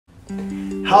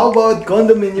How about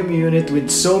condominium unit with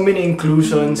so many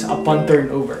inclusions upon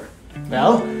turnover?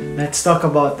 Well, let's talk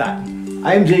about that.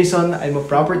 I'm Jason, I'm a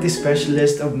property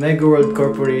specialist of Megaworld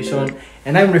Corporation,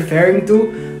 and I'm referring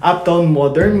to Uptown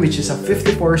Modern, which is a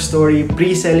 54-story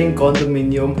pre-selling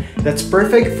condominium that's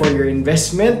perfect for your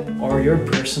investment or your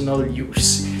personal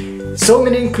use. So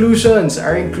many inclusions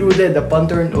are included upon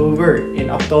turnover in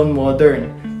Uptown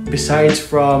Modern. Besides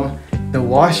from the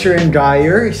washer and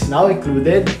dryer is now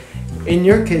included. In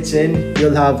your kitchen,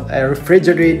 you'll have a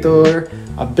refrigerator,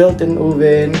 a built-in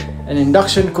oven, an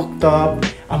induction cooktop,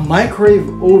 a microwave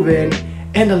oven,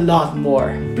 and a lot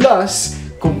more. Plus,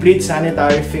 complete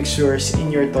sanitary fixtures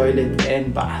in your toilet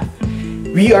and bath.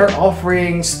 We are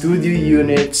offering studio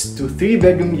units to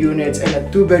 3-bedroom units and a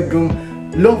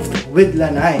 2-bedroom loft with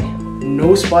Lanai.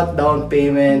 No spot down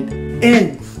payment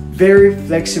and very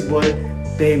flexible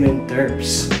payment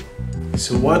terms.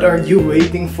 So what are you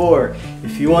waiting for?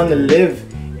 If you want to live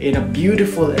in a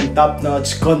beautiful and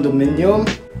top-notch condominium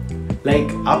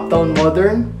like Uptown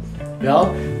Modern,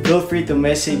 well, feel free to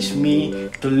message me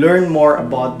to learn more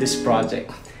about this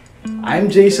project. I'm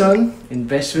Jason,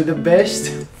 invest with the best,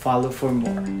 follow for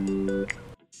more.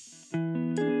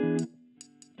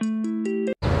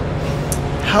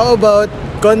 How about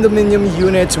condominium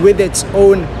units with its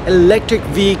own electric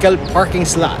vehicle parking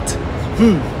slot?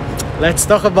 Let's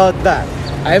talk about that.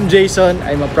 I'm Jason,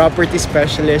 I'm a property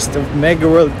specialist of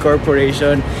Megaworld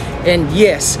Corporation, and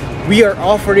yes, we are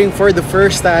offering for the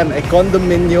first time a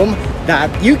condominium that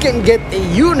you can get a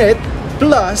unit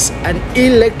plus an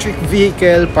electric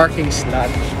vehicle parking slot.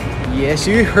 Yes,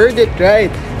 you heard it right.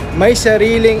 May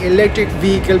sariling electric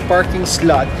vehicle parking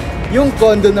slot yung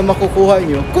condo na makukuha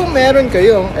nyo kung meron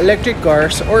kayong electric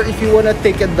cars, or if you wanna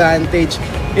take advantage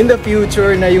in the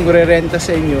future na yung re-renta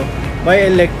sa inyo may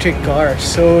electric cars.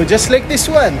 So just like this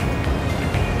one.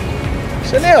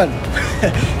 Saan na yun?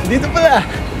 Dito pala.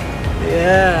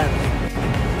 Yeah.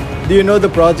 Do you know the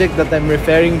project that I'm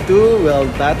referring to? Well,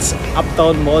 that's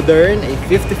Uptown Modern, a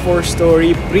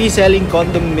 54-story pre-selling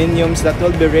condominiums that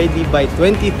will be ready by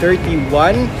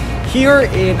 2031 here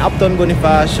in Uptown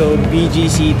Bonifacio,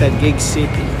 BGC, Taguig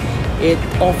City. It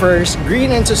offers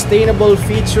green and sustainable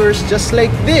features just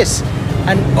like this.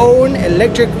 An own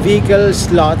electric vehicle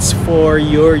slots for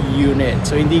your unit.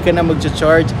 So hindi ka na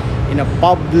mag-charge in a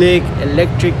public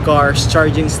electric cars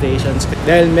charging stations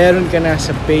dahil meron ka na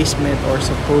sa basement or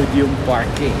sa podium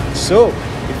parking. So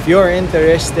if you're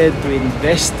interested to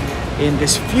invest in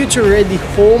this future-ready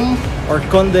home or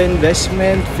condo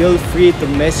investment, feel free to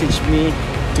message me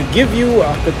to give you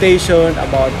a quotation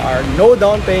about our no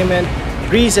down payment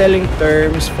pre-selling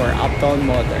terms for Uptown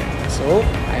Modern. So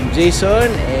I'm Jason,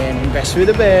 and invest with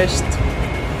the best.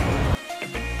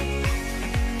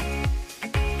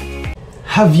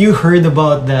 Have you heard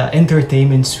about the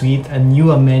entertainment suite, a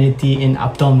new amenity in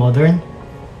Uptown Modern?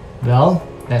 Well,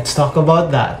 let's talk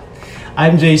about that.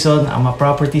 I'm Jason, I'm a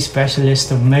property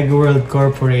specialist of Megaworld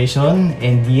Corporation,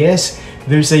 and yes,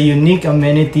 there's a unique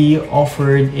amenity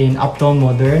offered in Uptown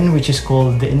Modern which is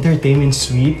called the entertainment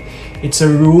suite. It's a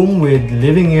room with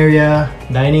living area,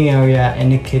 dining area,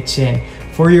 and a kitchen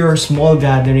for your small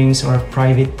gatherings or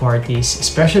private parties,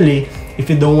 especially if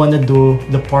you don't want to do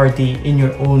the party in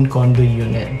your own condo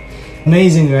unit.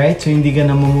 Amazing, right? So hindi ka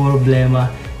na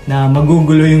mamroblema na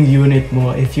magugulo yung unit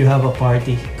mo if you have a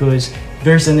party because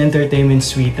there's an entertainment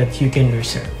suite that you can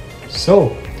reserve.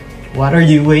 So, what are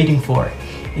you waiting for?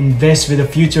 Invest with a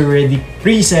future-ready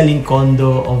pre-selling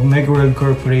condo of Megaworld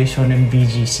Corporation and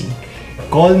BGC.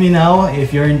 Call me now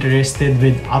if you're interested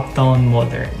with Uptown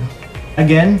Modern.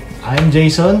 Again, I'm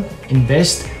Jason,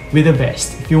 invest with the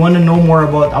best. If you want to know more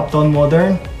about Uptown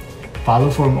Modern,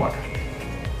 follow for more.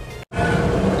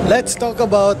 Let's talk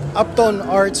about Uptown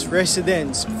Arts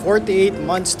Residence. 48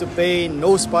 months to pay,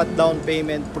 no spot down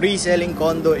payment, pre-selling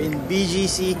condo in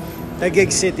BGC,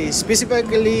 Taguig City,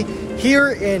 specifically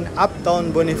here in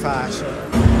Uptown Bonifacio.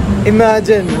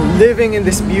 Imagine living in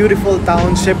this beautiful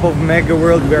township of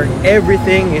Megaworld where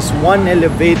everything is one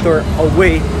elevator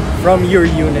away from your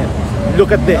unit.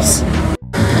 Look at this.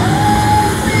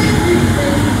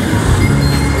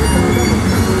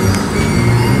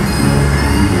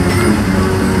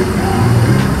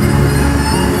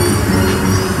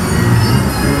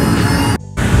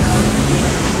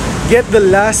 Get the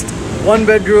last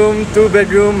 1-bedroom,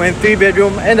 2-bedroom, and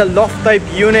 3-bedroom and a loft type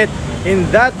unit in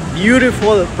that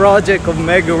beautiful project of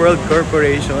Megaworld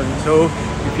Corporation. So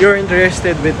if you're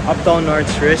interested with Uptown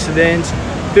Arts Residence,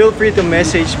 feel free to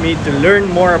message me to learn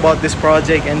more about this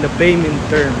project and the payment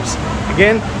terms.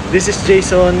 Again, this is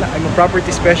Jason. I'm a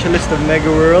property specialist of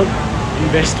Megaworld.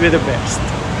 Invest with the best.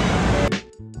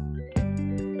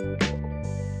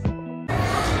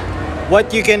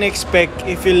 what you can expect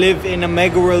if you live in a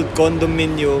megaworld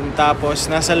condominium tapos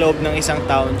nasa loob ng isang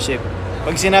township.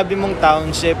 Pag sinabi mong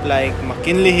township like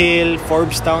McKinley Hill,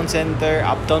 Forbes Town Center,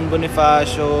 Uptown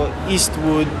Bonifacio,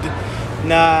 Eastwood,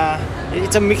 na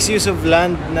it's a mixed use of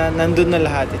land na nandun na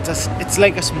lahat. It's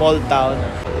like a small town.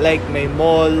 Like may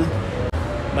mall,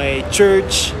 may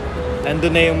church,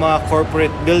 nandun na yung mga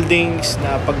corporate buildings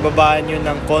na pagbabaan nyo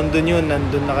ng condo nyo,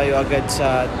 nandun na kayo agad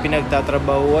sa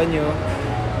pinagtatrabahuan nyo.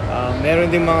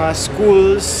 Meron din mga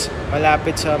schools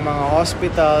malapit sa mga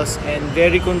hospitals, and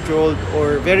very controlled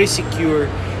or very secure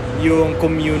yung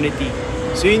community.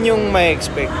 So yun yung may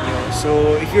expect nyo. So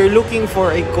if you're looking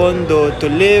for a condo to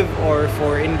live or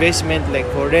for investment like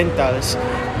for rentals,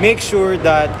 make sure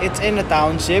that it's in a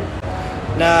township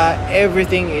na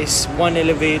everything is one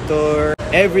elevator,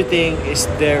 everything is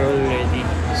there already.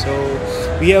 So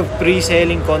we have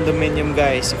pre-selling condominium,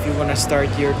 guys, if you wanna start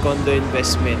your condo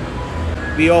investment.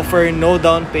 We offer no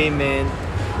down payment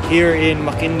here in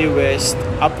McKinley West,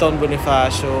 Uptown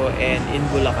Bonifacio, and in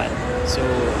Bulacan. So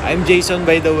I'm Jason,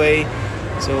 by the way.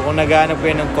 So kung naghahanap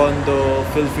kayo ng condo,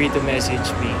 feel free to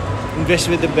message me. Invest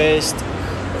with the best.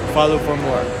 Follow for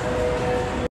more.